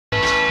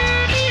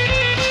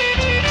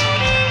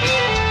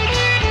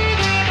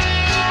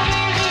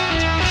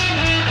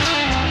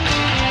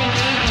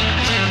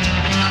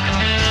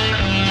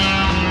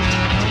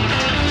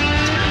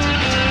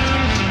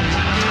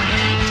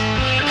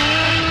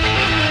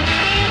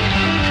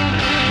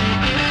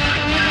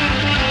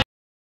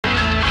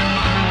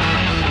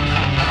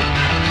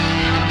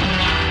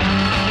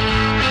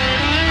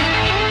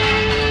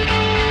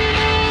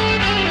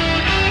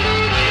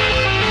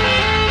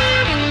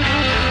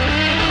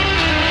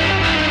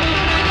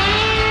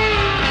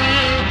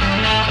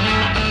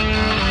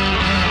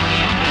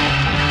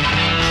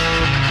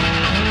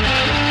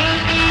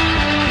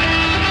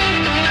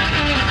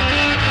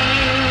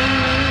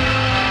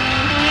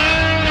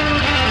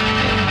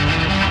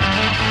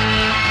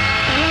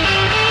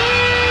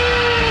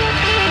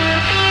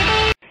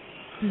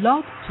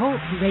Blog Talk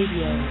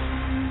Radio.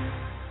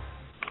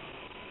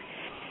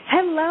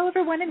 Hello,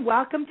 everyone, and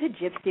welcome to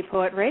Gypsy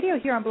Poet Radio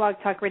here on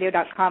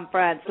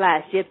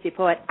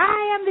blogtalkradio.com/GypsyPoet.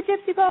 I am the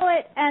Gypsy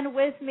Poet, and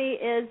with me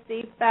is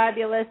the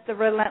fabulous, the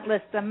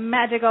relentless, the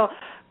magical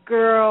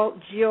Girl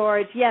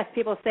George. Yes,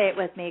 people say it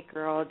with me.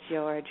 Girl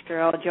George,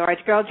 Girl George,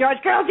 Girl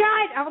George, Girl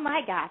George. Oh,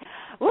 my God.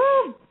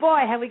 Oh,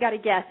 boy, have we got a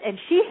guest. And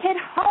she hit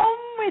home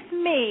with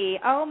me.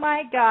 Oh,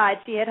 my God,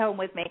 she hit home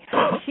with me.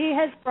 She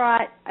has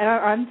brought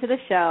onto the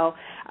show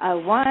a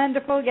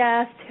wonderful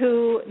guest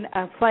who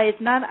plays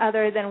none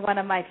other than one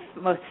of my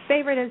most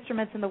favorite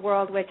instruments in the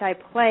world, which I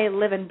play,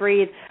 live and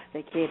breathe,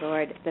 the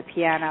keyboard, the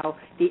piano,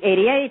 the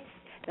 88,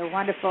 the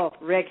wonderful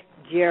Rick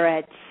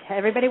Durrett.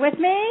 Everybody with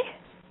me?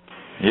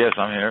 Yes,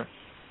 I'm here.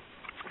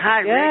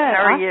 Hi, Good, Rick.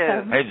 How are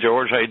awesome. you? Hey,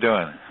 George. How you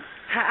doing?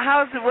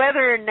 How's the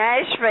weather in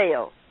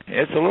Nashville?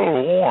 It's a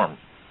little warm.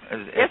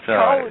 It's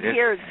cold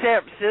here in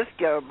San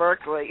Francisco,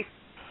 Berkeley.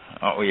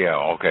 Oh, yeah.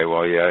 Okay.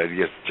 Well, yeah, it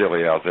gets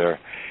chilly out there.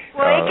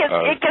 Well,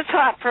 it gets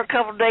hot for a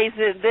couple of days,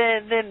 and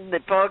then the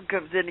fog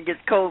comes in and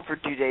gets cold for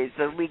 2 days,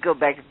 so we go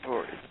back and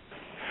forth.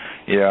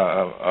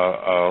 Yeah.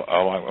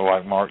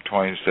 Like Mark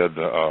Twain said,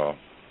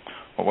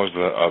 what was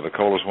the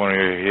coldest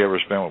winter he ever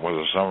spent? Was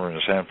the summer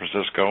in San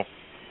Francisco?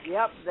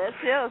 Yep,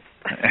 that's us.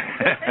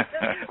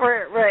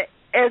 Right.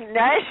 And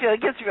Nashville,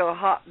 it gets real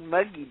hot and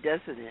muggy,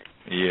 doesn't it?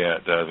 Yeah,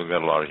 it does. We've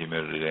got a lot of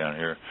humidity down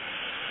here.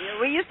 Yeah,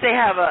 we used to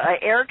have an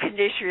air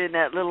conditioner in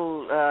that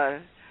little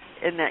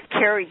in that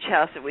carriage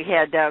house that we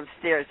had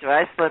downstairs. So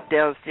I slept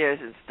downstairs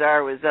and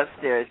Star was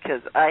upstairs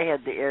because I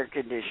had the air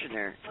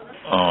conditioner.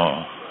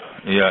 Oh.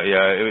 Yeah.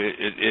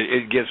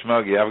 It gets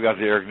muggy. I've got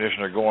the air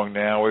conditioner going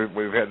now.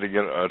 We've had to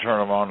turn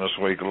them on this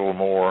week a little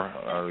more,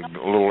 a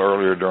little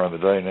earlier during the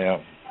day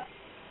now.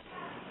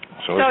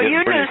 So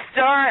you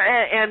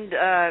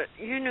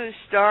knew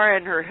Star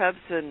and her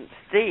husband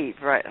Steve,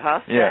 right?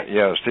 Hostak?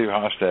 Yeah, Steve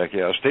Hostak.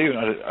 Yeah, Steve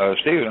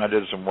and I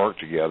did some work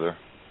together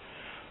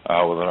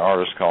with an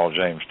artist called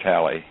James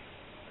Talley.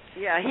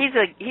 Yeah, he's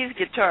a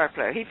guitar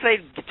player. He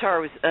played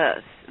guitar with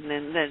us, and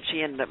then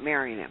she ended up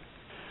marrying him.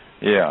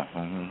 Yeah.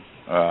 Mm-hmm.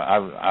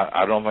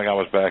 I don't think I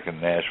was back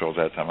in Nashville at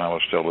that time. I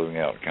was still living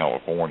out in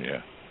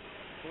California.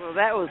 Well,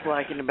 that was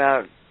like in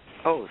about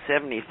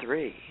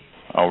 73.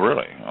 Oh,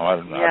 really? Oh, I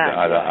didn't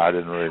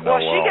really know.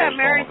 Well, she got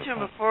married to him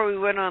before we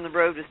went on the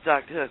road to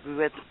Stock Hook. We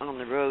went on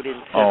the road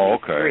in 73. Oh,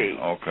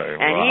 okay.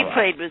 And he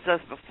played with us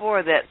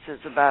before that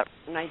since about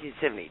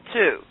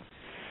 1972.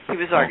 He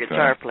was our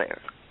guitar player.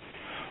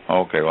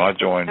 Okay, well, I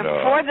joined... And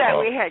before that,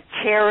 we had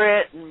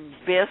Carrot and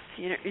Biff.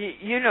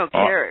 You know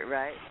Carrot,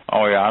 right?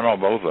 Oh, yeah, I know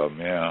both of them,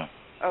 yeah.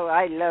 Oh,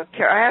 I love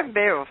Carrot. I haven't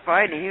been able to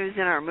find him. He was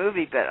in our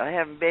movie, but I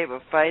haven't been able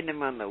to find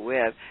him on the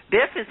web.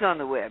 Biff is on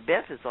the web.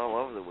 Biff is all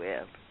over the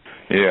web.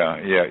 Yeah,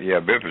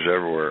 Biff is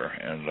everywhere.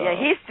 And yeah,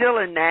 he's still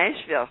in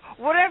Nashville.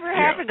 Whatever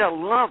happened to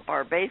Lump,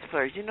 our bass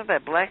player? You know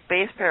that black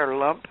bass player,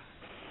 Lump?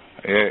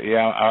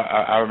 Yeah,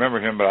 I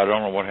remember him, but I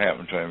don't know what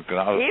happened to him, because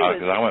I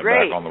went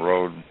great. back on the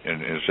road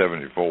in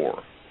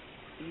 74.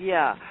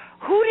 Yeah.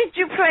 Who did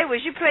you play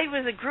with? You played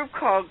with a group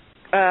called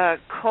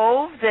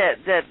Cove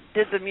that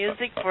did the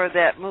music for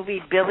that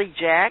movie Billy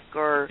Jack,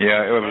 or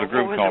yeah, it was a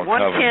group called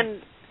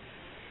Coven.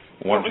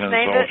 110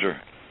 Soldier.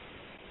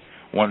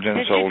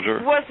 110 Soldier.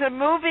 Was the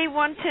movie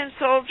 110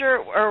 Soldier,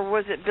 or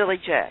was it Billy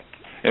Jack?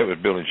 It was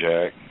Billy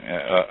Jack.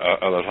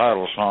 The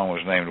title song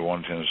was named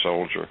 110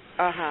 Soldier.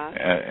 Uh-huh.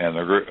 And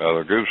the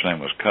group's name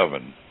was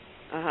Coven.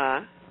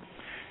 Uh-huh.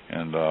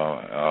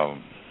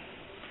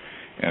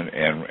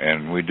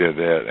 And we did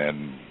that,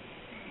 and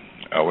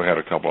we had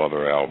a couple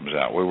other albums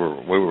out. We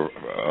were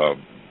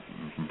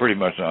pretty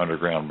much an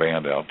underground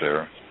band out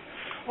there.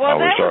 Well,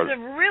 that was a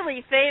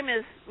really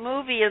famous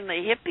movie in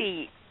the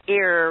hippie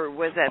era.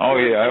 Was that? Oh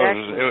yeah,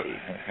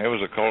 it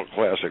was a cult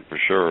classic for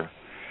sure.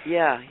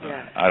 Yeah.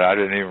 I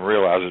didn't even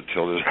realize it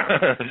till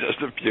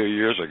just a few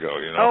years ago,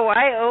 you know. Oh,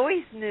 I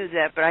always knew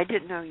that, but I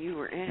didn't know you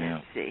were in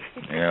it. See.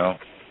 Yeah.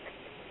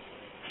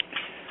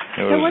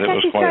 So what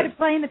got you started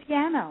playing the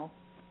piano?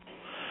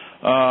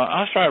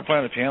 I started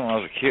playing the piano when I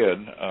was a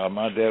kid.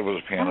 My dad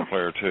was a piano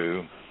player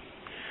too,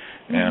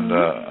 and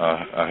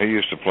he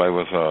used to play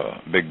with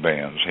big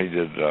bands. He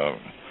did.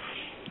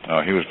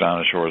 He was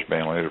Dinah Shore's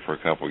band leader for a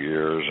couple of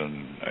years,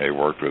 and he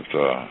worked with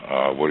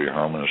Woody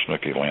Herman and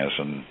Snooky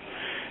Lanson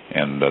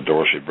and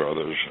Dorsey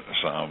Brothers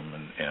some,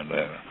 and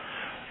then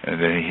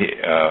he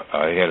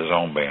had his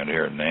own band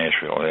here in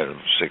Nashville. He had a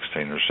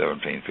 16 or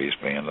 17 piece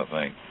band, I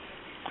think,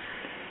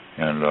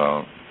 and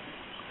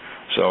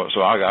so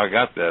I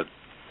got that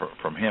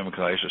from him,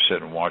 because I used to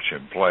sit and watch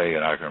him play,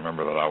 and I can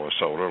remember that I was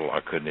so little I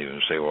couldn't even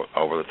see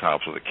over the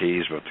tops of the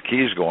keys, but the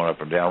keys going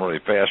up and down really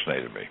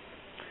fascinated me.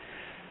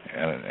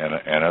 And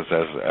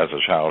as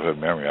a childhood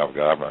memory I've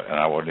got, and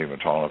I wasn't even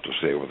tall enough to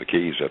see over the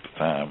keys at the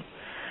time,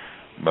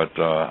 but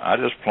I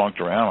just plunked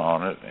around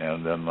on it,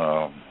 and then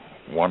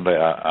one day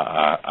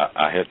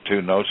I hit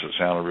two notes that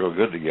sounded real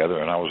good together,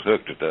 and I was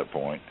hooked at that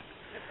point.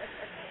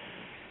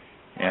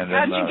 And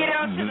then how'd you get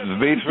out to the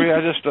B3,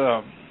 I just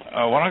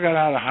when I got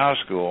out of high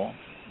school,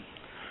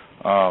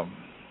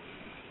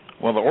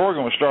 Well, the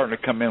organ was starting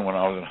to come in when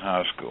I was in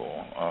high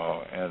school,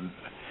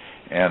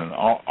 and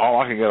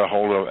all I could get a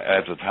hold of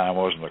at the time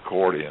was an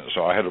accordion,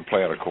 so I had to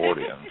play an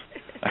accordion.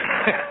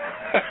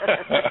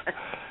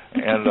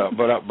 And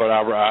but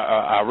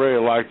I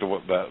really liked the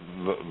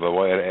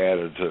way it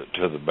added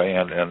to the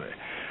band, and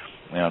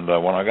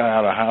when I got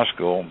out of high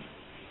school,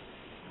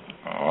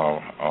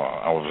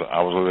 I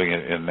was living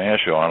in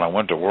Nashville, and I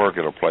went to work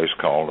at a place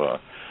called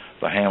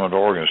the Hammond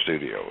Organ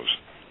Studios,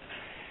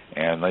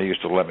 and they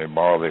used to let me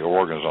borrow the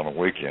organs on the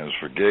weekends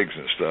for gigs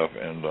and stuff,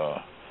 and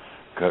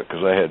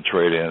because they had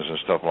trade-ins and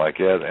stuff like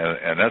that,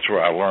 and that's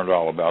where I learned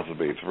all about the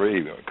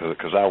B3,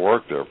 because I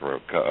worked there for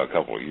a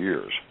couple of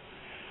years,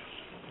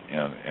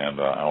 and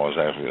I was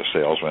actually a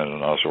salesman,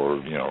 and I sort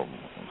of,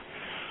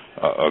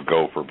 a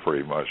gopher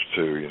pretty much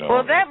too,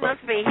 Well, that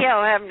must be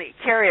hell having to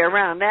carry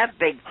around that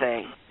big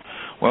thing.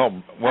 Well,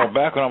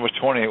 back when I was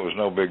 20, it was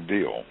no big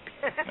deal.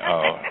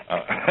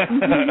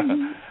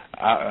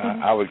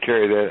 I would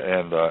carry that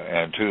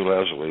and two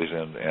Leslies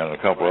and a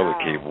couple other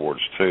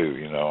keyboards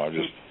too.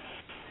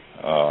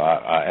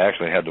 I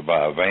actually had to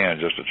buy a van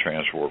just to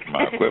transport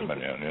my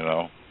equipment in.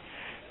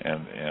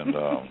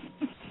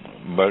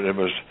 But it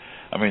was.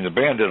 I mean, the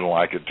band didn't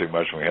like it too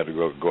much when we had to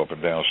go up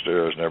and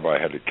downstairs, and everybody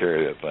had to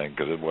carry that thing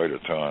because it weighed a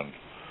ton.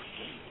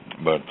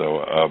 But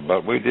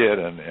we did,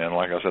 and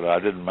like I said, I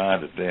didn't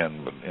mind it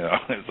then. But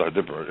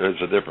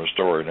it's a different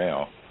story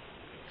now.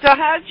 So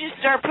how did you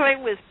start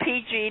playing with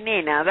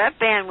PG&E? Now that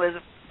band was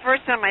the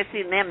first time I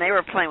seen them. They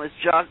were playing with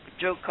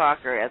Joe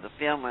Cocker as a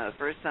filmer. The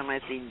first time I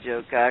seen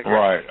Joe Cocker,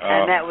 right?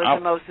 And that was the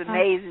most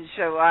amazing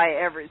show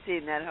I ever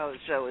seen. That whole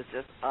show was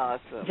just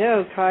awesome.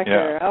 Joe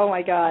Cocker, oh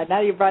my God!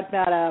 Now you brought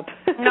that up.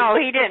 No,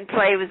 he didn't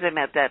play with him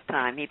at that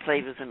time. He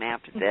played with him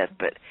after that,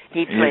 but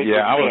he played.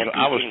 Yeah, with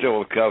I was still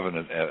with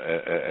Covenant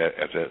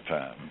at that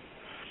time.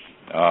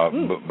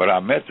 But I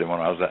met them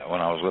when I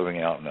was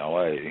living out in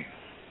L.A.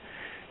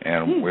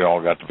 And we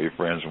all got to be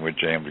friends, and we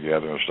jammed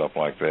together and stuff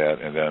like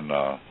that. And then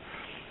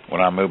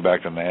when I moved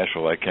back to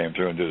Nashville, they came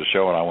through and did a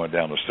show, and I went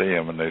down to see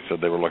them, and they said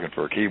they were looking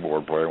for a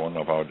keyboard player. I wanted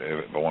to know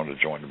if I wanted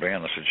to join the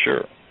band. I said,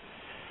 sure.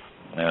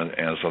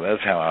 And so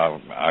that's how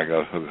I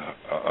got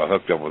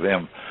hooked up with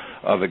them.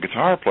 The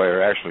guitar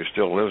player actually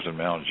still lives in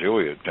Mount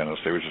Juliet,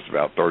 Tennessee, which is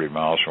about 30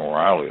 miles from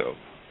where I live.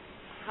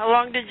 How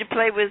long did you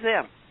play with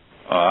them?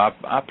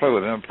 I played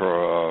with them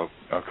for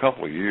a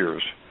couple of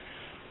years.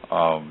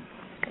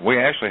 We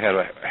actually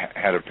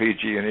had a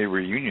PG&E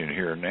reunion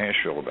here in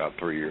Nashville about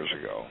 3 years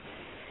ago,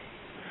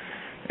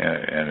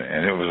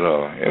 and it was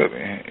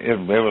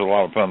a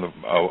lot of fun.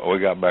 We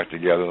got back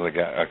together.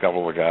 A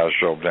couple of the guys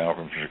drove down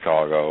from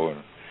Chicago,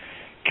 and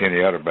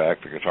Kenny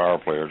Utterback, the guitar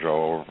player, drove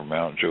over from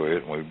Mount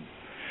Juliet, and we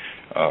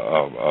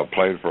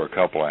played for a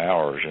couple of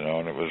hours,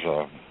 and it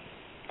was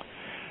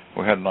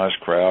we had a nice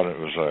crowd, and it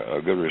was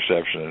a good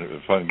reception, and it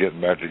was fun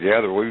getting back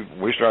together.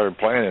 We started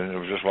playing, and it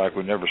was just like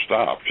we never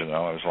stopped, It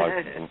was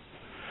like.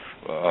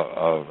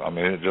 I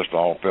mean, it just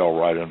all fell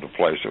right into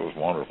place. It was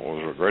wonderful.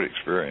 It was a great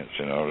experience,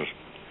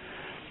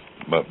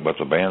 But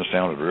the band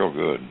sounded real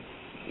good.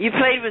 You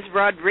played with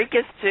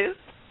Rodriguez too?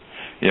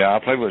 Yeah, I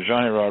played with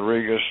Johnny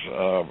Rodriguez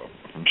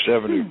from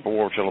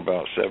 '74 till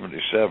about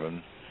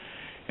 '77,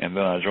 and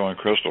then I joined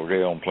Crystal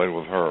Gale and played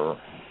with her.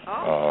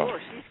 Oh,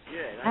 she's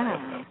good.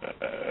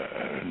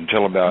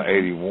 Until about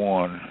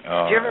 '81.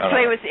 Did you ever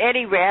play with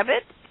Eddie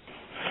Rabbitt?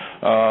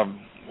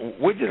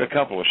 We did a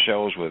couple of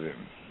shows with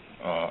him.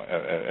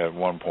 At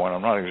one point,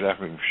 I'm not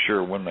exactly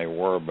sure when they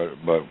were, but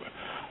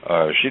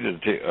she did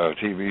a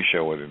TV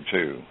show with him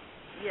too.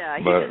 Yeah,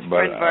 he was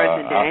friend of ours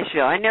in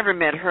Nashville. I never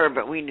met her,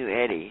 but we knew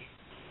Eddie.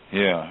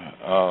 Yeah,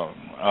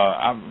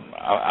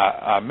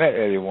 I met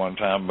Eddie one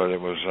time, but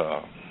it was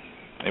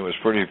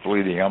pretty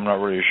fleeting. I'm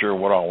not really sure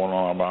what all went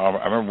on.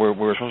 I remember we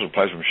were supposed to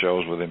play some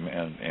shows with him,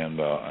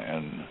 and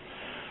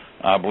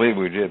I believe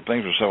we did.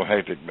 Things were so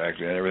hectic back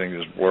then; everything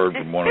just blurred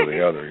from one to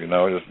the other.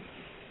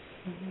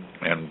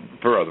 And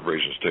for other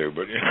reasons too,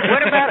 but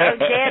what about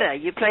Odetta?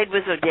 You played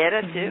with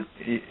Odetta too?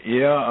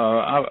 Yeah,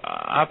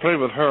 I played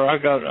with her. I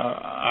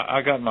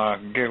got my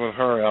gig with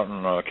her out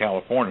in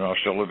California. I was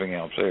still living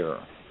out there,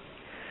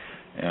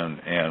 and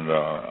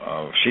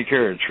she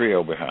carried a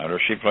trio behind her.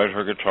 She played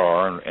her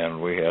guitar,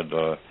 and we had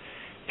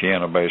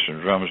piano, bass,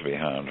 and drums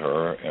behind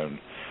her,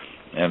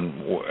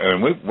 and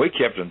we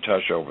kept in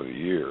touch over the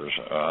years.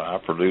 I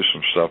produced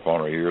some stuff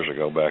on her years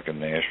ago back in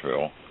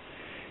Nashville.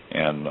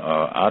 And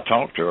I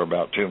talked to her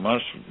about 2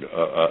 months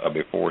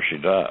before she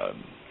died.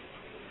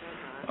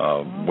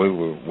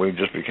 We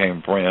just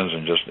became friends,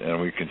 and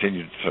we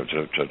continued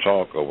to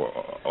talk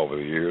over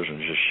the years and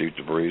just shoot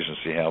the breeze and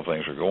see how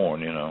things were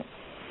going,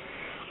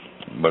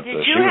 But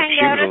did you hang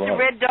out at the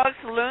Red Dog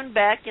Saloon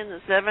back in the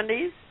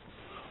 '70s?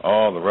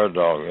 Oh, the Red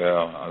Dog,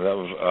 yeah. That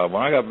was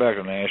when I got back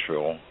to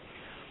Nashville.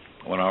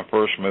 When I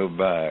first moved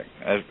back,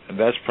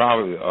 that's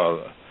probably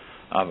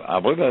I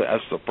believe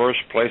that's the first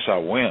place I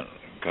went.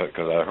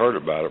 Because I heard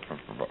about it from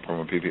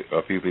a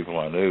few people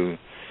I knew,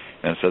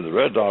 and said the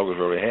Red Dog was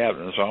really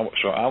happening.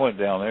 So I went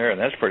down there,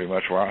 and that's pretty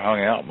much where I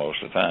hung out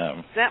most of the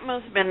time. That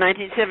must have been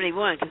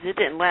 1971, because it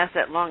didn't last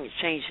that long. It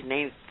changed the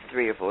name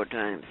 3 or 4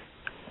 times.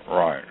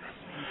 Right.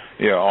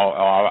 Yeah,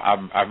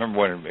 I remember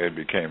when it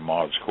became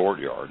Maud's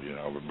Courtyard, you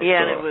know. But,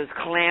 yeah, and it was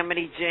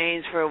Calamity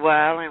Jane's for a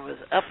while, and it was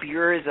Up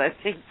Yours, I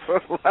think, for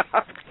a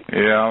while.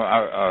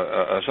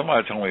 Yeah,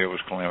 somebody told me it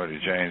was Calamity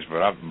Jane's,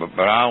 but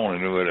I only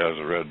knew it as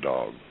a Red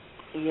Dog.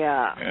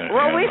 Yeah.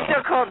 And, we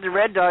still called it the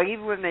Red Dog,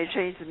 even when they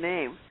changed the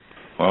name.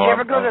 Well, Did you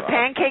ever go to the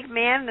Pancake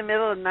Man in the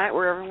middle of the night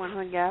where everyone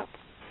hung out?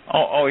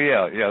 Oh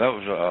yeah. That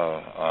was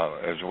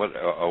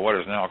what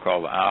is now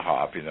called the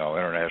IHOP, you know,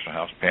 International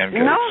House of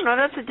Pancakes. No,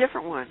 that's a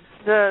different one.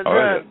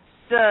 The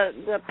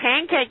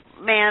Pancake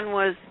Man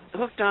was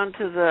hooked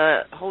onto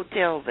the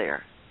hotel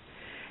there,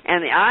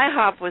 and the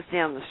IHOP was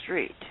down the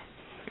street.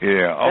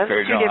 Yeah,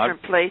 okay. That's two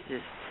different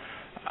places.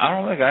 I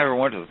don't think I ever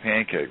went to the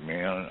Pancake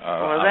Man.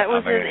 Well, that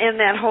was in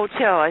that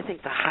hotel, I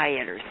think the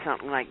Hyatt or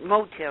something, like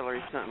motel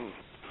or something.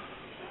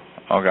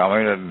 Okay, I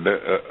mean,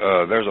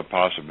 there's a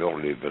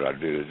possibility that I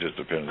did. It just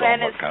depends on what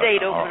kind of... And it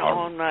stayed open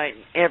all night.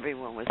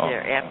 Everyone was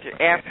there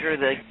after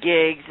the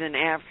gigs and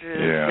after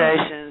the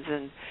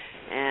sessions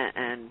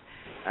and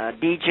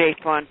DJ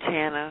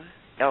Fontana,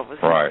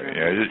 Elvis. Right,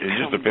 yeah, it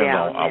just depends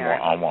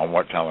on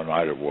what time of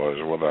night it was,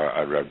 whether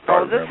I'd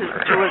probably this is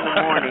 2 in the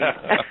morning.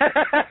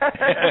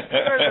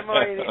 2 in the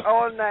morning, the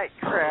all-night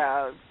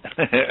crowd.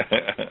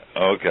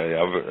 Okay,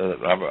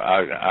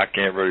 I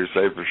can't really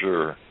say for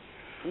sure.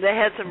 They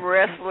had some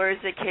wrestlers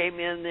that came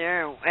in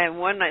there, and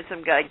one night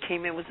some guy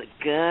came in with a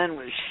gun,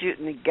 was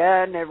shooting the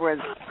gun,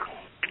 everyone's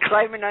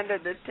climbing under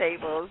the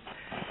tables.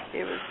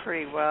 It was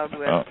pretty Wild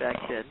West back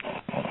then.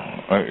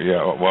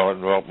 Yeah, well,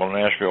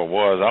 Nashville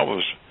was.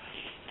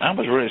 I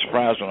was really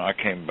surprised when I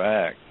came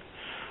back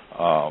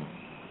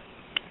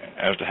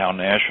as to how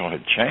Nashville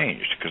had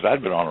changed, because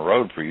I'd been on the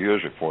road for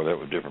years before that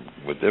with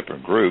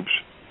different groups,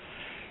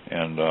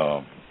 and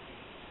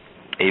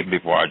even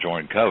before I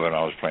joined Coven,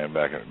 I was playing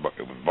back at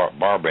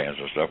bar bands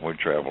and stuff. We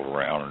traveled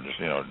around and just,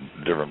 you know,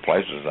 different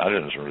places. I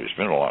didn't really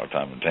spend a lot of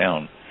time in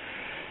town,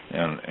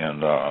 and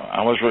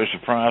I was really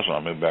surprised when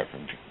I moved back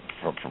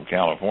from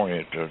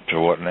California to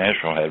what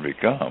Nashville had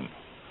become.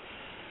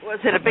 Was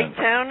it a big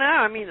town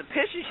now? I mean, the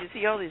pictures, you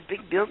see all these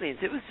big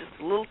buildings. It was just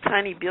little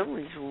tiny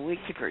buildings when we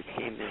first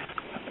came in.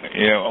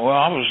 Yeah, well,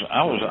 I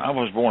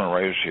was born and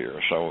raised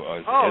here, so.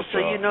 So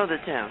you know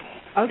the town.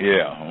 Okay.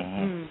 Yeah.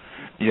 Mm-hmm.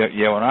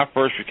 Yeah. When I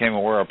first became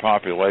aware of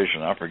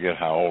population, I forget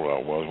how old I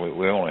was.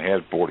 We only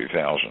had 40,000.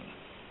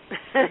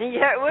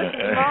 Yeah, it was a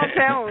small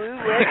town when we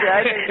went there.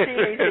 I didn't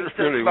see anything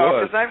so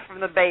small because I'm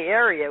from the Bay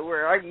Area,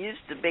 where I'm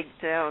used to big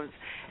towns,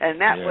 and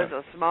that was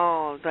a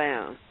small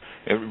town.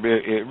 It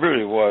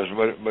really was,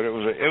 but it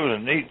was a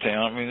neat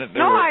town. I mean,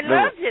 I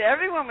loved it.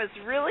 Everyone was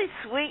really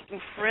sweet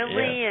and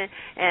friendly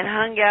and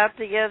hung out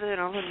together, and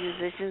all the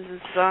musicians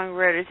and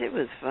songwriters. It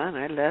was fun.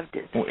 I loved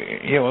it.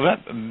 Well,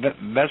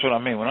 that's what I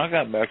mean. When I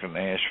got back to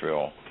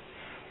Nashville,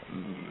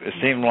 it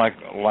seemed like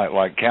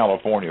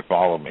California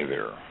followed me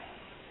there.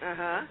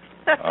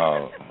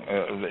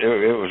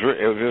 It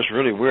was just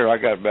really weird. I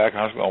got back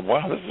and I was going,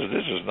 wow, this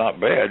is not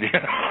bad, you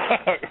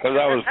know, because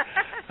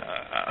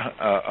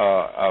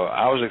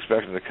I was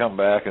expecting to come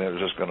back and it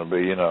was just going to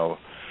be, you know,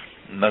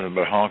 nothing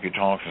but honky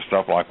tonks and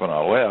stuff like when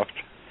I left,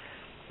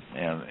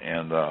 and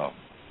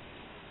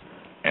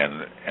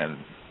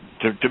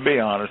to be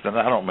honest, and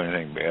I don't mean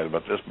anything bad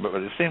about this, but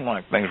it seemed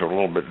like things were a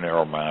little bit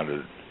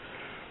narrow-minded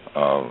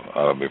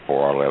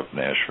before I left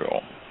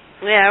Nashville.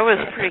 Yeah, it was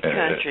pretty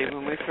country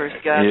when we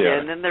first got there,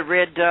 and then the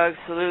Red Dog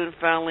Saloon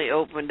finally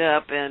opened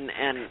up, and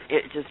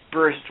it just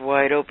burst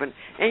wide open.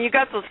 And you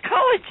got those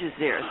colleges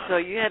there, so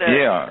you had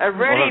a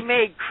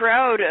ready-made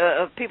crowd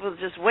of people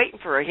just waiting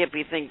for a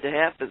hippie thing to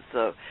happen.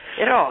 So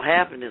it all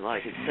happened in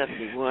like in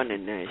 '71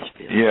 in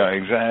Nashville. Yeah,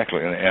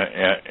 exactly, and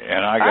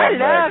I got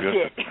back. I loved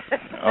it.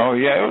 Oh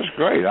yeah, it was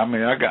great. I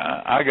mean, I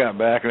got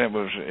back, and it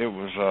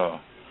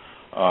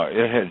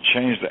had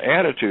changed. The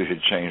attitude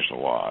had changed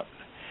a lot.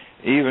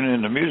 Even in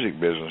the music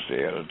business,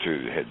 the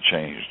attitude had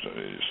changed.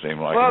 It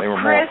seemed like they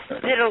were Chris more.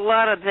 did a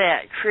lot of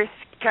that. Chris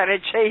kind of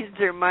changed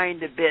their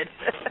mind a bit.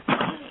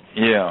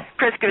 Yeah.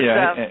 Chris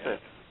Gustafson.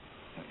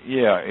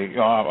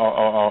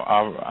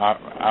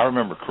 I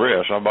remember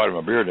Chris. I bought him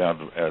a beer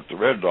down at the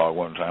Red Dog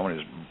one time when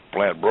his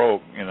plant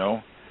broke, you know.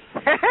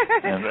 Well,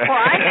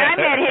 I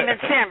met him in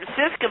San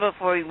Francisco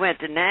before we went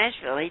to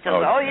Nashville. He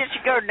told me, you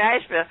should go to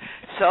Nashville.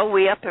 So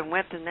we up and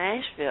went to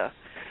Nashville.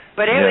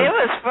 But it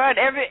was fun.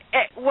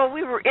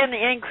 We were in the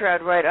in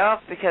crowd right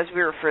off because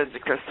we were friends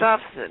with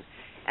Christopherson,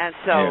 and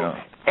so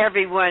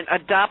everyone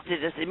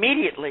adopted us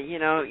immediately. You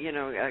know,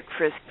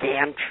 Chris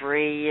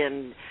Gantry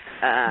and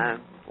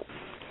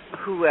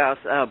who else?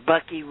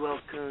 Bucky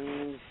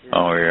Wilkins.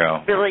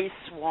 And Billy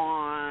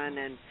Swan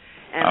and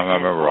I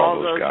remember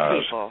all those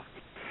guys. People.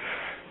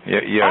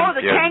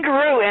 The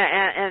Kangaroo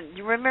and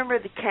you remember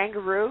the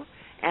Kangaroo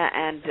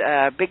and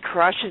Big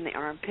Crush in the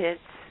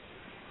Armpits.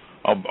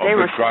 They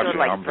were sort of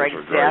like Frank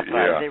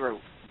Zappa. They were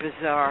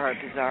bizarro.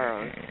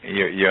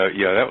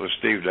 Yeah, that was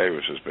Steve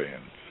Davis's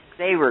band.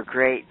 They were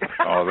great.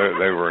 Oh,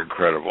 they were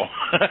incredible.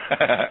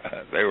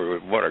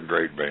 What a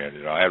great band.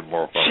 You know, I had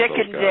more fun with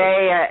Chicken those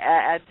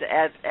guys.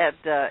 Day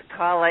at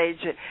college,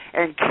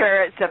 and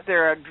Carrot's up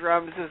there on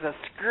drums with a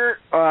skirt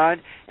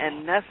on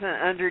and nothing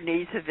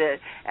underneath of it,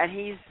 and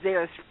he's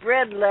there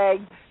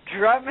spread-legged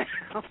drumming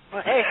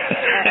away,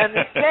 and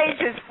the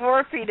stage is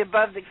 4 feet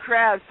above the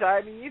crowd, so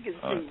I mean you can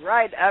see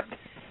right up.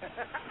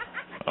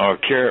 Oh,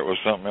 Carrot was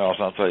something else.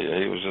 I'll tell you,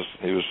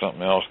 he was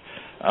something else.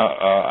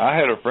 I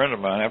had a friend of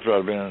mine after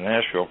I'd been in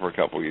Nashville for a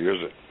couple of years.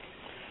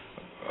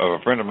 A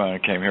friend of mine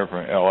came here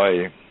from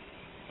L.A.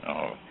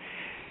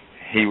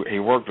 He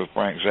worked with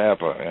Frank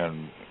Zappa,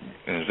 and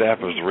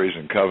Zappa's the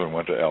reason Coven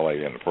went to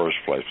L.A. in the first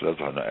place. But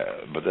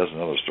that's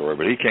another story.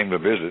 But he came to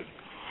visit,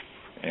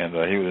 and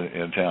he was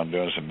in town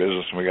doing some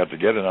business, and we got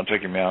together. And I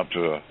took him out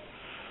to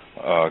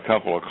a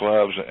couple of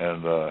clubs,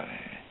 and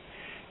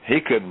he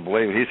couldn't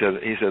believe it.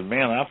 He said,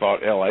 man, I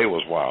thought L.A.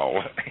 was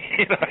wild.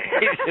 You know,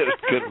 he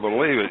just couldn't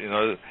believe it. You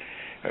know,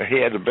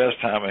 he had the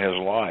best time of his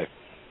life,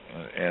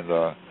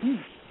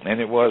 and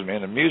it was,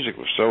 man. The music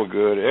was so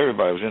good.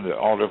 Everybody was into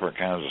all different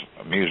kinds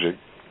of music.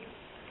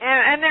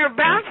 And they were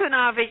bouncing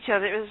off each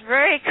other. It was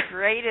very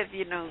creative,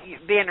 you know,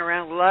 being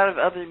around a lot of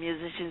other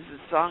musicians and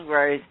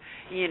songwriters.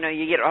 You know,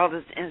 you get all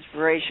this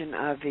inspiration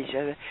of each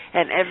other,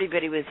 and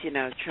everybody was, you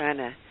know, trying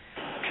to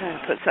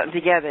put something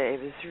together.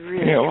 It was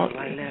really cool.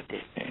 I loved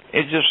it.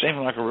 It just seemed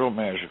like a real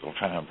magical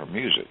time for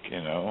music, you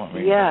know. I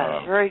mean,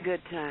 very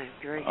good time.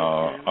 Very good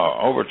time.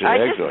 Over to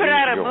I Exile, just put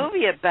out a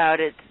movie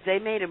about it. They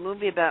made a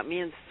movie about me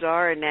and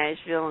Star in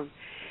Nashville,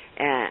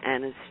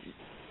 and it's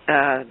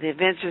The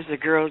Adventures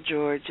of Girl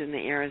George and the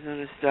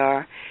Arizona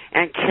Star,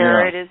 and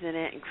Carrot is in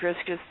it, and Chris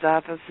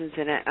Christopherson's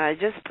in it. I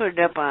just put it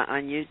up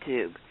on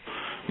YouTube.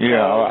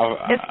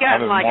 Yeah, it's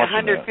gotten like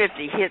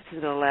 150 hits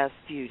in the last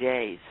few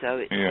days,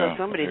 so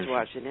somebody's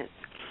watching it.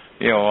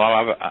 Yeah, well,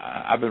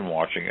 I've been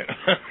watching it.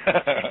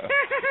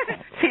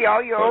 See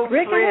all your old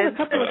Rick, friends. I have a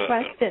couple of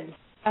questions.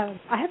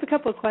 I have a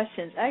couple of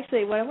questions.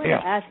 Actually, what I wanted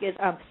to ask is,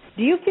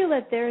 do you feel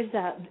that there's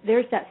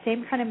that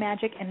same kind of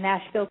magic in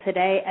Nashville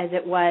today as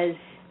it was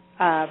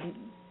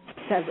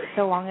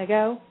so long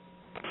ago?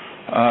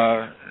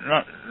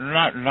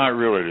 Not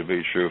really, to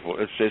be truthful.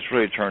 It's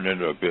really turned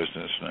into a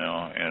business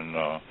now, and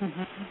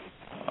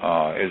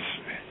it's.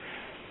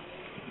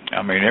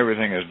 I mean,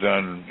 everything is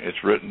done.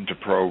 It's written to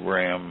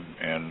program,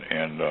 and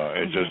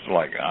it's just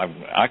like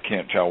I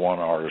can't tell one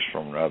artist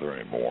from another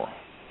anymore.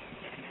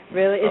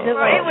 Really? Is it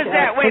it was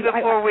that way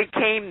before we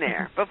came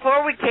there.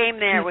 Before we came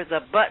there, it was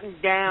a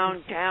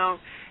button-down town,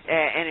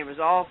 and it was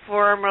all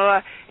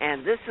formula,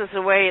 and this is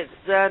the way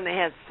it's done. They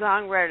had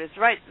songwriters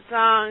write the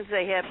songs.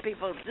 They had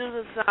people do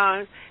the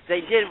songs. They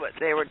did what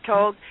they were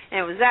told, and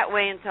it was that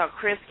way until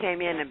Chris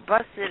came in and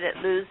busted it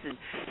loose and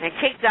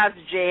kicked out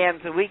the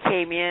jams, and we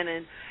came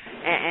in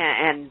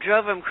and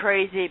drove them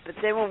crazy. But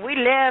then when we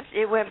left,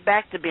 it went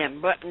back to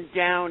being buttoned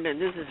down, and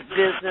this is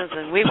business,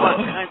 and we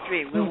want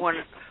country, we want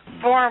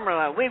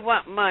formula, we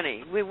want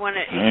money, we want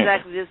it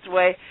exactly this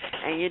way,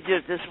 and you do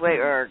it this way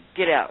or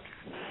get out.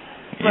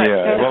 But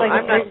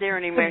I'm not there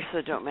anymore, so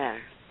it don't matter.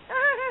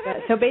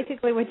 So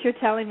basically what you're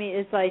telling me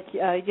is like,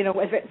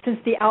 since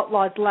the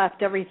Outlaws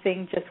left,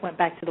 everything just went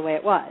back to the way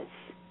it was.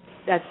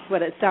 That's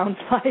what it sounds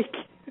like.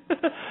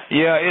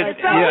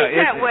 It's always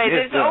that way.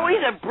 There's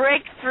always a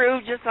breakthrough,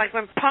 just like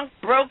when punk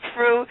broke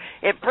through,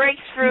 it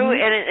breaks through,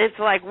 and it's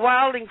like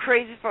wild and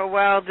crazy for a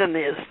while, then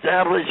the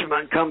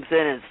establishment comes in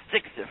and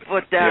sticks their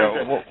foot down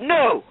and says,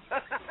 no!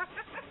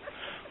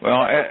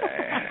 Well,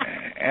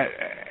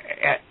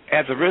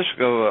 at the risk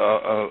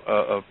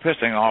of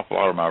pissing off a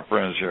lot of my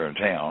friends here in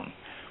town,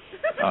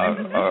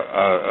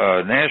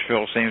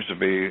 Nashville seems to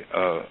be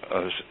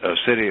a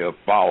city of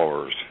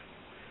followers,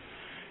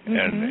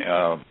 and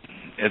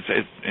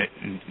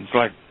it's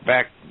like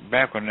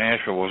back when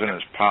Nashville was in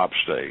its pop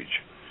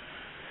stage.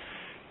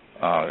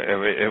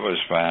 It was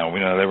fine. We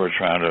know they were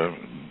trying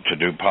to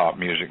do pop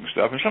music and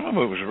stuff, and some of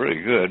it was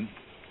really good.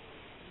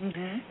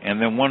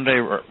 And then one day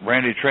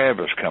Randy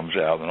Travis comes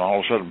out, and all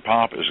of a sudden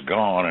pop is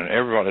gone, and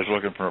everybody's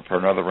looking for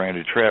another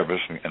Randy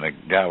Travis and a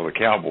guy with a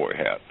cowboy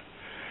hat.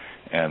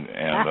 And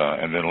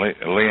then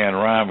Leanne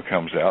Rhyme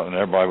comes out, and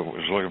everybody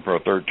was looking for a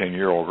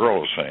 13-year-old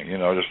girl to sing. You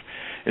know,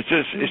 it's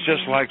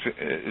just like,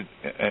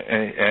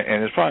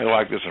 and it's probably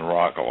like this in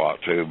rock a lot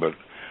too. But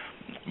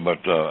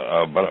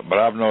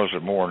I've noticed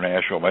it more in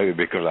Nashville, maybe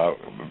because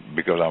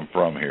I'm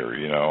from here,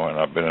 you know, and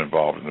I've been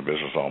involved in the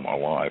business all my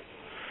life.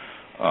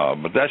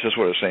 But that's just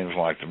what it seems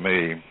like to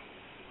me.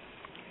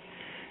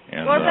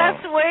 And, well,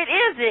 that's the way it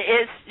is.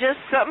 It's just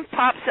something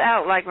pops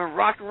out, like when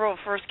rock and roll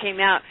first came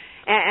out,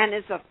 and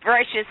it's the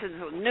freshest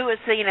and the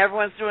newest thing, and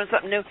everyone's doing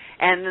something new,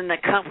 and then the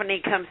company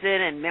comes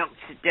in and melts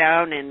it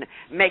down and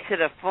makes it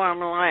a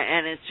formula,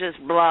 and it's just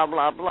blah,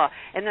 blah, blah.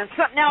 And then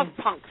something else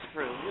punks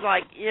through,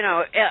 like,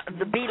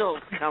 the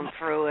Beatles come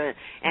through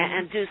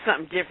and do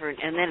something different,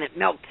 and then it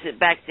melts it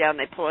back down,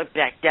 they pull it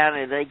back down,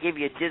 and they give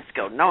you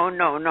disco. No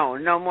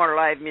more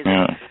live music.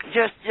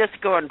 Just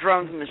disco and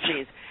drums and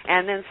machines.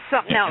 And then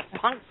something else,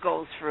 punk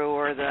goes through,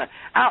 or the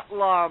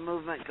outlaw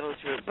movement goes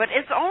through. But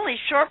it's only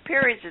short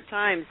periods of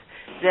times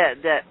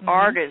that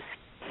artists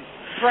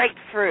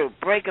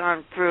break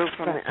on through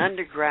from the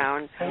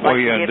underground, like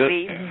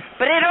hippies.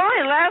 But it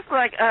only lasts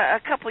like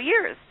a couple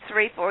years,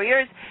 3-4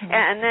 years,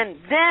 and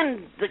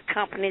then the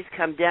companies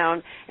come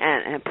down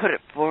and put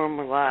it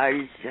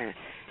formalized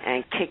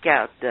and kick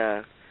out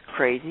the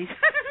crazies.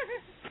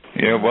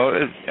 Yeah, well,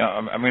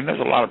 I mean, there's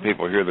a lot of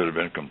people here that have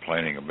been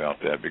complaining about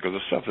that because the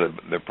stuff that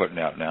they're putting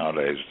out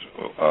nowadays,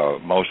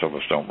 most of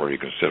us don't really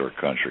consider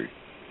country.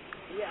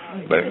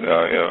 Yeah. But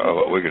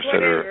we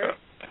consider,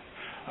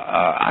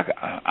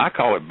 I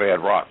call it bad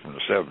rock from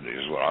the 70s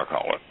is what I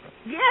call it.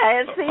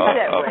 Yeah, it seems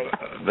that way.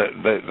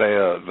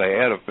 They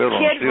add a fiddle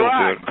and steel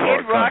to it and call it country.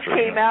 Kid Rock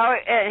came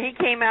out, and he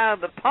came out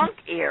of the punk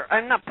era.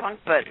 Not punk,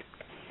 but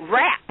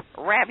rap.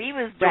 He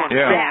was doing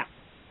rap.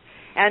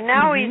 And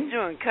now he's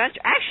doing country.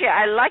 Actually,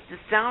 I like the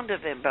sound of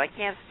him, but I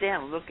can't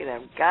stand looking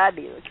at him. God,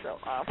 he looks so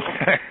awful.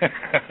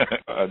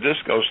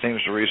 Disco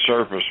seems to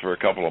resurface for a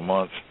couple of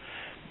months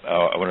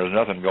when there's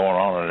nothing going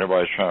on and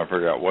everybody's trying to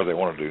figure out what they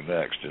want to do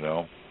next,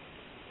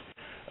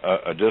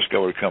 A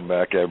disco would come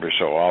back every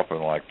so often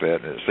like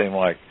that, and it seemed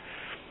like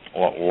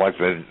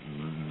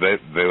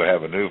they would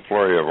have a new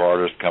flurry of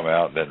artists come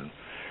out, and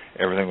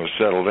everything would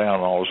settle down,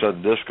 and all of a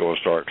sudden disco would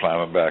start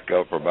climbing back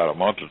up for about a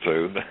month or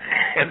two,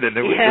 and then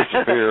it would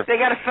disappear. They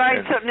got to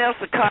find something else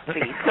to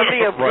copy. Somebody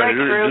will break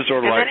through,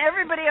 and then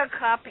everybody will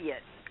copy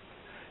it.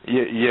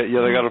 Yeah,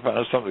 they got to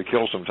find something to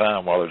kill some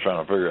time while they're trying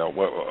to figure out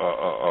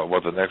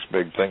what the next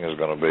big thing is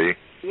going to be.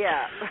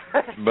 Yeah.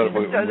 But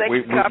so they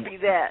can copy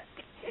that.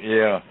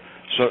 Yeah.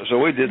 So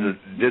we did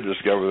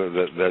discover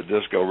that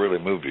disco really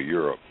moved to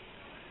Europe.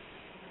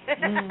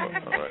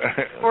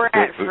 We're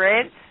at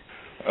France.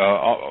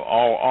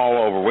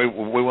 All over.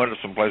 We went to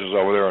some places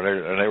over there,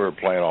 and they were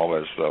playing all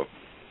that stuff.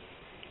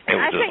 It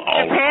was just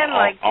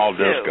all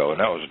disco, and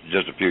that was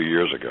just a few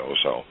years ago.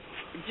 So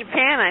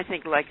Japan, I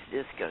think, likes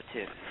disco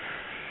too.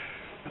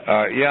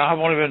 Yeah, I've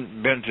only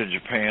been to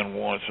Japan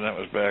once, and that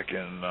was back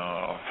in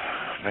I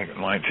think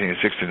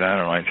 1969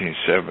 or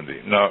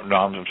 1970. No,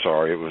 I'm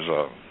sorry. It was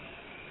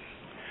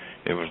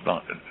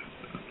not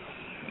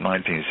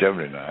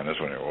 1979. That's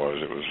when it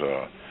was. It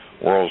was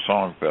World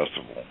Song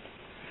Festival.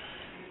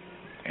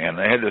 And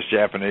they had this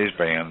Japanese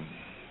band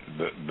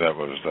that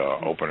was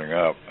opening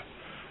up.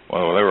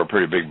 Well, they were a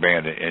pretty big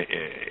band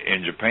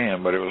in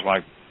Japan, but it was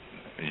like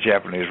the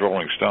Japanese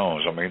Rolling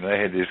Stones. I mean, they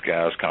had these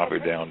guys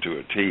copied down to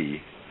a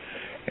T,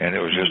 and it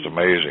was just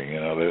amazing.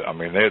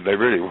 They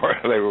really were.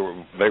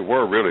 They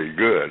were really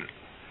good.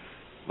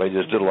 They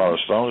just did a lot of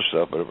Stone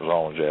stuff, but it was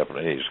all in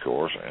Japanese, of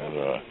course.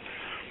 And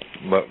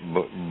but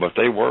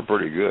they were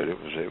pretty good. It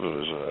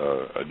was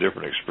a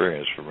different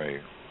experience for me.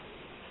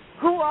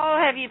 Who all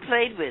have you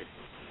played with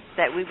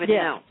that we would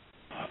know?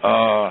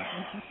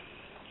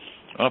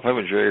 I played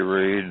with Jerry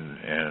Reed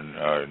and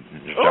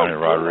Johnny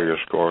Rodriguez,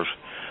 of course.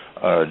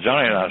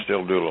 Johnny and I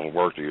still do a little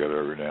work together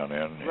every now and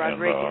then.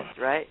 Rodriguez,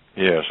 right?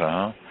 Yes,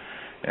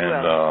 And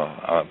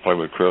I played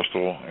with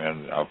Crystal,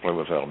 and I played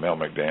with Mel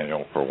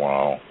McDaniel for a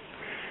while.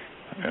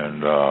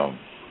 And I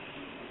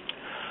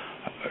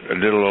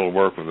did a little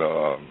work with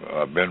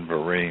Ben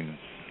Vereen.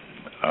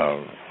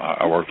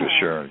 I worked with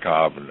Sharon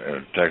Cobb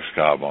and Tex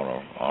Cobb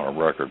on a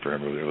record for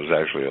him. It was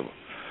actually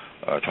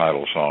a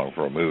title song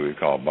for a movie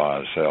called Buy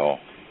and Sell,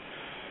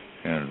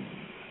 and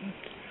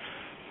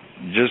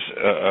just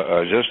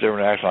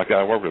different acts like that.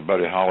 I worked with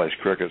Buddy Holly's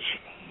Crickets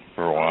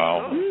for a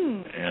while,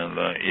 and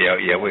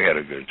yeah, we had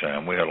a good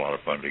time. We had a lot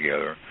of fun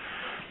together.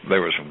 They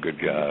were some good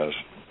guys,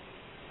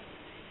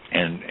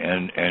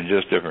 and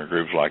just different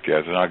groups like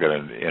that. And I got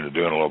into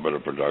doing a little bit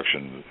of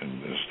production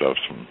and stuff,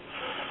 some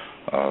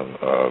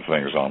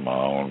things on my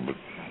own,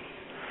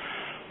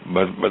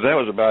 but that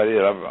was about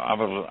it. I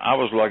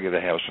was lucky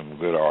to have some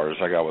good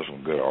artists. I got with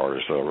some good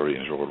artists that I really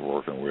enjoyed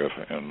working with,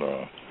 and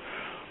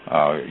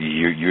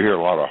you hear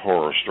a lot of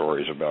horror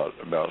stories about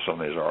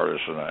some of these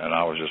artists, and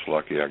I was just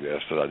lucky, I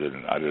guess, that I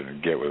didn't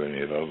get with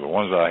any of those. The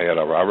ones that I had,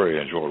 I really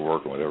enjoyed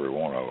working with every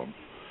one of them.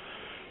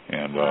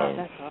 And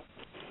that's awesome.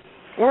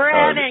 Where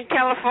at in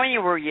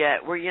California were you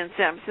at? Were you in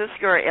San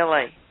Francisco or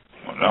L.A.?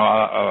 No,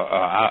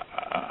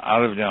 I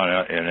lived down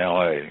in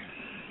L.A.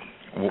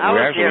 I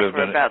was there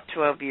for about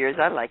 12 years.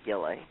 I like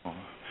L.A.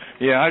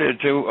 Yeah, I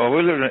did too.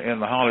 We lived in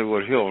the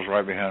Hollywood Hills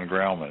right behind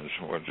Grauman's,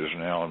 which is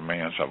now in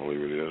Mance, I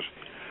believe it is.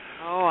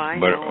 Oh, I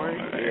know where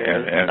it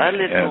is. I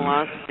live in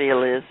Los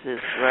Feliz.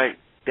 It's right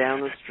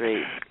down the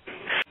street.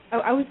 Oh,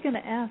 I was going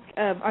to ask,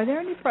 are there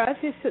any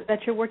projects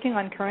that you're working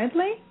on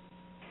currently?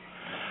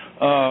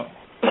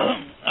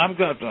 I've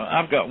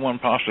got one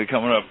possibly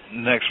coming up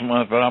next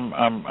month, but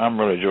I'm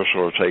really just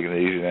sort of taking it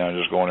easy now,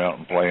 just going out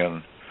and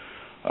playing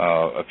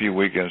a few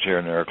weekends here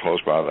and there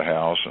close by the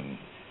house, and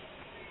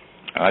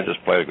I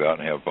just play to go out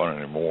and have fun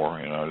anymore.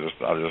 You know,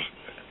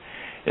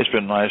 it's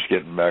been nice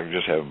getting back and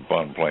just having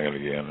fun playing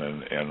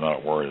again, and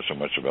not worrying so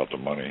much about the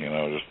money. You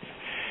know,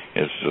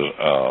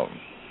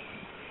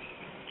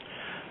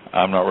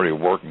 I'm not really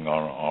working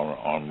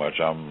on much.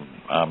 I'm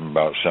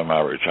about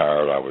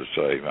semi-retired, I would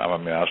say. I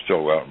mean, I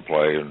still go out and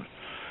play and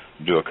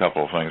do a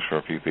couple of things for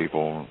a few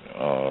people.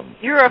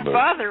 You're a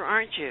father,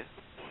 aren't you?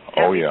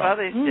 Oh yeah.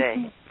 Father's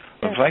Day.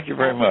 Well, thank you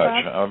very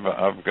much.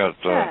 I've got.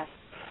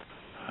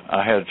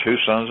 I had 2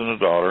 sons and a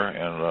daughter,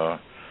 and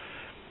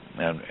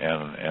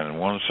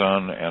one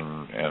son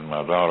and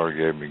my daughter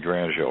gave me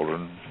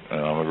grandchildren,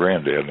 and I'm a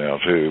granddad now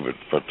too.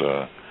 But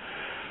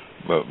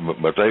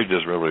they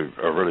just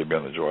really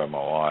been the joy of my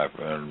life,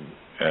 and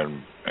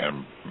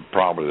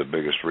probably the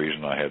biggest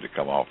reason I had to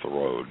come off the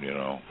road. You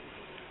know.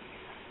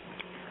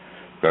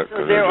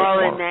 So they're all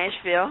in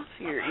Nashville.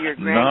 Your grandkids.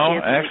 No,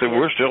 actually,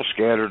 we're still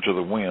scattered to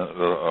the wind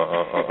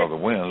of the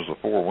winds, the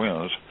 4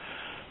 winds.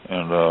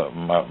 And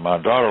my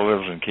daughter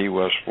lives in Key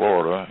West,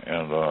 Florida,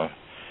 and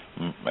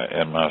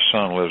my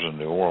son lives in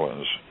New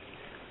Orleans.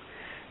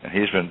 And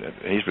he's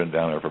been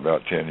down there for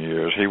about 10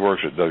 years. He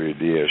works at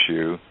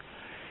WDSU.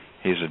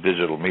 He's a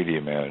digital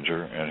media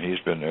manager, and he's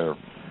been there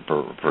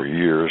for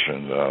years.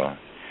 And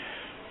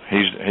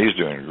he's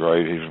doing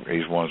great.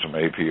 He's won some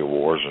AP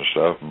awards and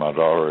stuff. My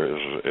daughter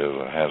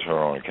has her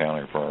own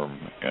accounting firm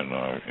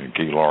in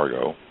Key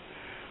Largo.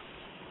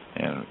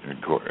 And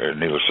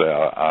needless to say,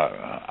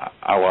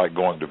 I like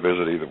going to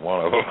visit either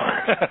one of them.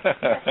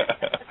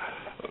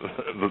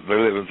 They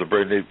live in some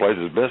pretty neat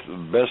places. The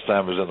best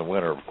time is in the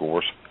winter, of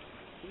course.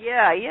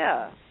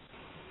 Yeah.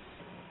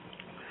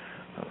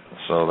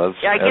 So that's.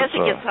 Yeah, I guess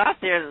it gets hot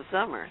there in the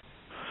summer.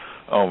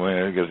 Oh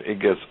man, it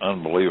gets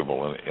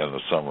unbelievable in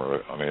the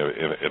summer. I mean,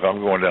 if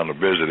I'm going down to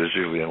visit, it's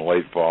usually in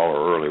late fall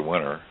or early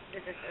winter.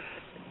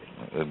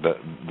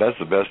 That's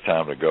the best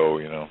time to go,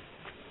 you know.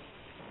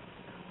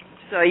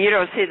 So you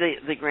don't see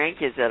the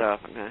grandkids that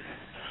often, huh?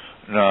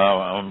 No,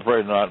 I'm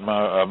afraid not.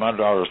 My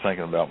daughter's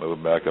thinking about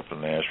moving back up to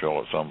Nashville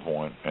at some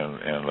point,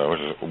 and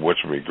which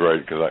would be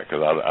great because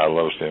I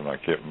love seeing my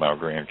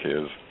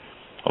grandkids.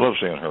 I love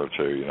seeing her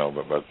too, you know.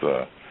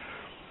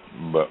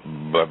 But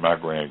my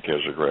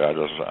grandkids are great. I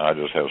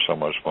just have so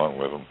much fun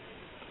with them.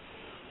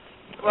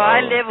 Well, I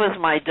live with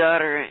my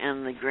daughter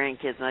and the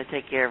grandkids, and I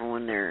take care of them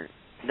when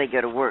they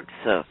go to work.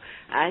 So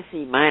I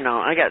see mine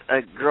all. I got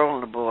a girl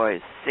and a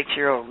boy,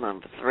 6-year-old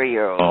and a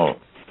 3-year-old. Oh,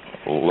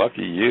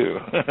 lucky you.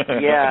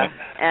 Yeah,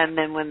 and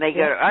then when they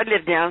go, I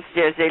live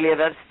downstairs, they live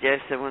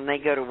upstairs. So when they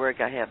go to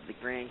work, I have the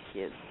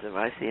grandkids. So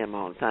I see them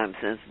all the time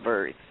since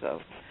birth.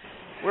 So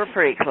we're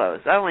pretty close.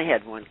 I only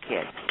had one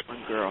kid,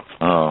 one girl.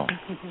 Oh.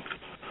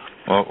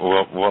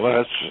 Well,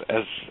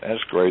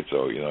 that's great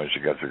though. You know,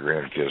 you got your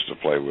grandkids to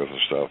play with and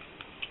stuff.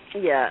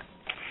 Yeah.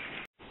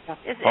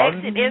 Is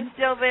Exit Inn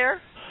still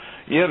there?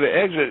 Yeah, the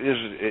Exit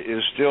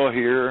is still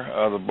here.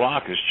 The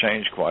block has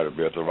changed quite a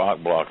bit. The rock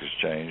block has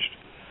changed.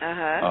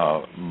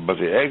 But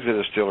the Exit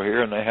is still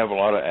here, and they have a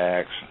lot of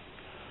acts.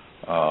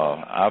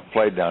 I've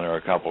played down there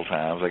a couple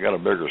times. They got a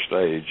bigger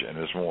stage, and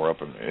it's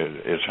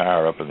it's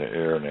higher up in the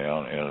air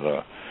now.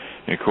 And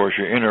of course,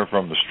 you enter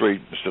from the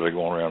street instead of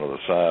going around to the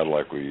side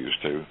like we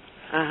used to.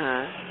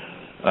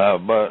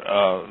 But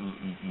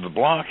the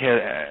block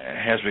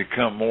has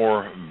become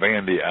more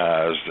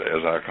bandyized,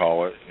 as I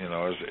call it. You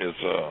know,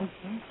 it's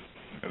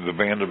the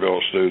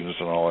Vanderbilt students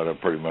and all that have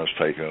pretty much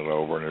taken it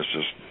over, and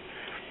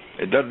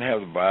it doesn't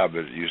have the vibe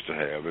that it used to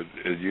have.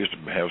 It used to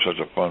have such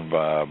a fun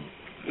vibe.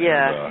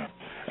 Yeah.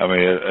 I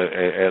mean,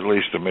 at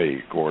least to me,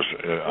 of course.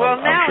 Well,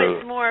 I'm now sure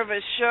it's more of a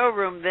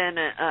showroom than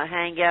a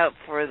hangout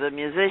for the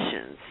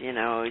musicians. You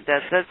know,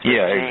 that's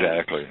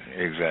exactly.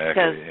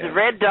 Because the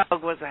Red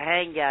Dog was a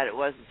hangout; it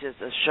wasn't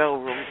just a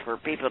showroom for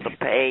people to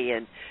pay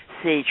and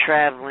see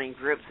traveling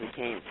groups that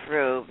came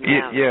through.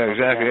 Yeah,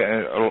 exactly.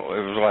 It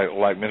was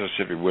like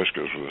Mississippi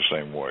Whiskers was the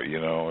same way. You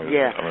know.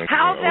 Yeah. I mean,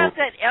 how about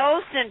that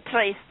Elston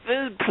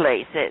food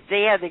place?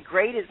 They had the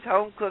greatest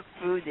home cooked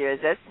food there. Is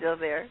that still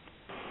there?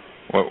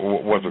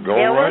 What the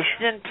Gold Rush?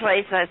 Elston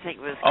Place, I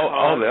think was called.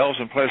 Oh, the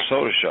Elston Place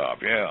Soda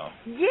Shop, yeah.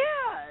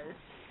 Yes.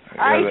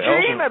 Yeah, I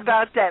dream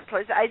about that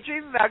place. I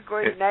dream about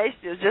going to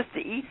Nashville just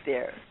to eat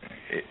there.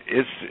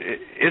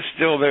 It's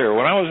still there.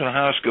 When I was in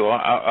high school,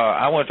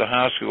 I went to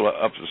high school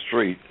up the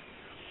street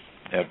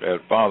at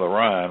Father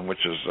Ryan,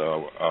 which is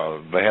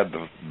they had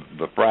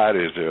the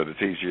Fridays there, the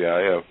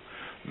TGIF.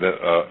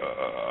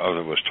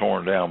 That was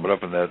torn down, but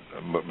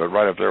but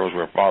right up there was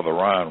where Father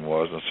Ryan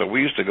was, and so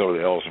we used to go to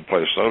the Ellison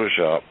Place Soda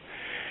Shop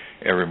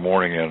every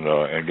morning and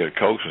get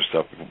Cokes and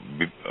stuff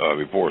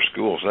before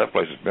school. So that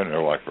place has been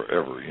there like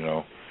forever, you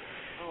know.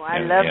 Oh, I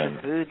love the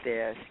food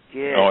there. It's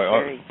good.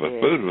 The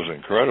food was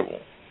incredible,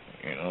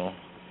 you know.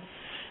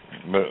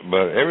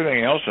 But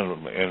everything else in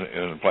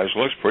the place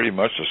looks pretty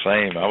much the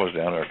same. I was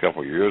down there a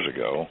couple of years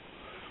ago.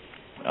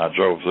 I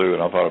drove through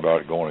and I thought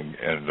about going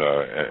and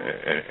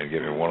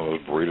getting one of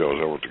those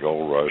burritos over at the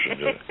Gold Rush and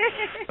just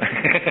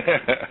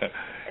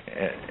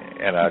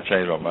and I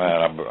changed my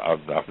mind.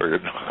 I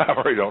figured I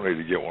really don't need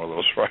to get one of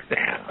those right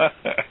now.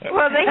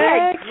 Well, they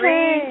had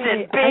greens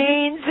and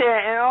beans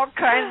and all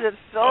kinds of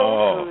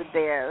soul food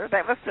there.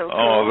 That was so cool.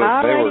 Oh,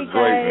 they were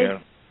great,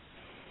 man.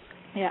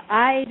 Yeah,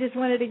 I just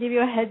wanted to give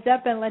you a heads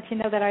up and let you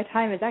know that our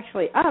time is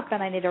actually up,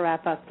 and I need to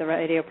wrap up the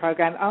radio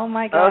program. Oh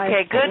my God!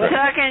 Okay, good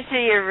talking to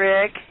you,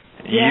 Rick.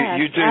 Yes,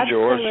 you too,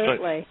 George.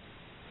 Absolutely.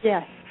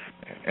 Yes.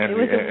 And, it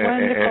was a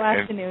wonderful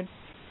afternoon.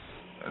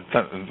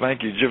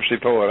 Thank you, Gypsy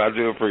Poet. I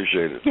do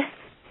appreciate it.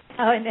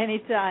 Oh, and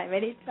anytime.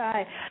 This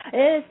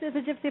is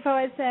a Gypsy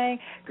Poet saying,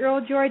 Girl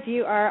George,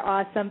 you are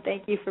awesome.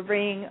 Thank you for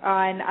bringing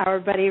on our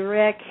buddy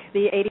Rick,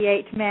 the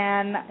 88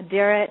 man,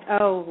 Durrett.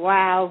 Oh,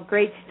 wow,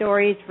 great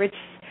stories, rich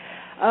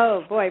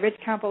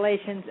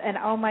compilations, and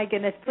oh my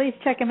goodness, please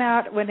check him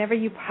out whenever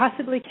you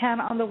possibly can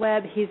on the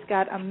web. He's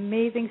got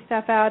amazing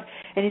stuff out,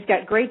 and he's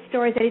got great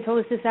stories that he told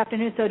us this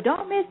afternoon, so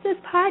don't miss this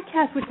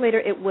podcast, which later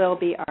it will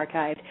be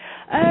archived.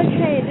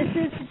 Okay, this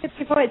is the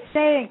Gypsy Poet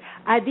saying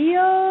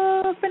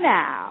adios for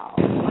now.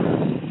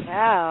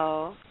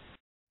 Wow.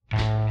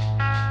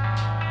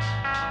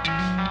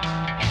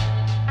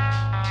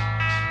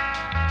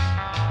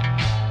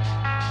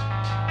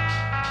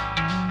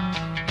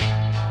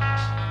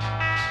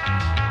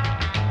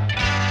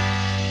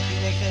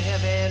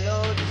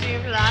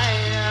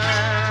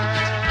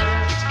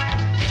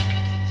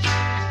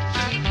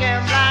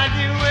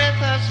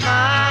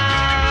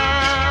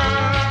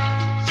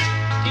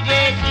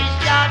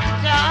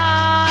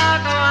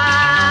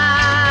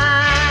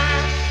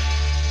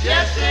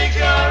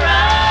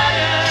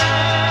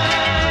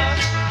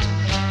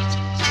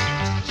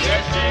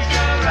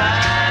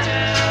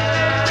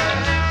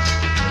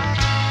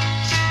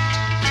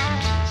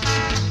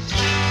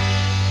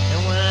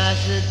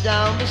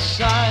 Down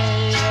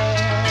beside her,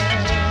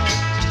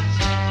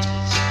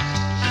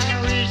 she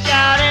reached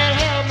out and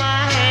held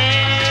my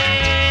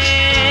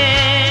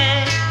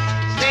hand,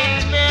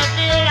 made me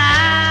feel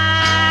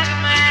like a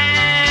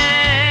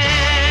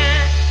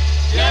man.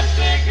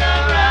 Jessica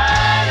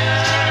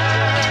Ryder,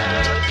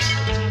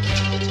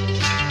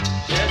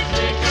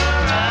 Jessica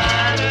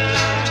Ryder.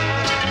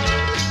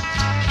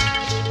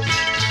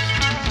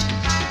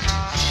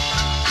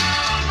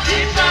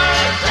 Deeper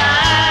inside.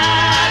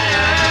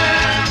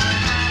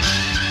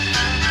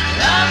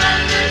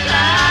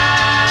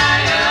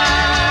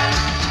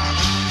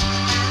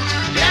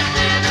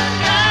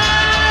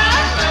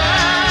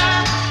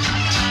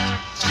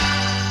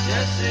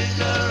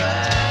 Jessica.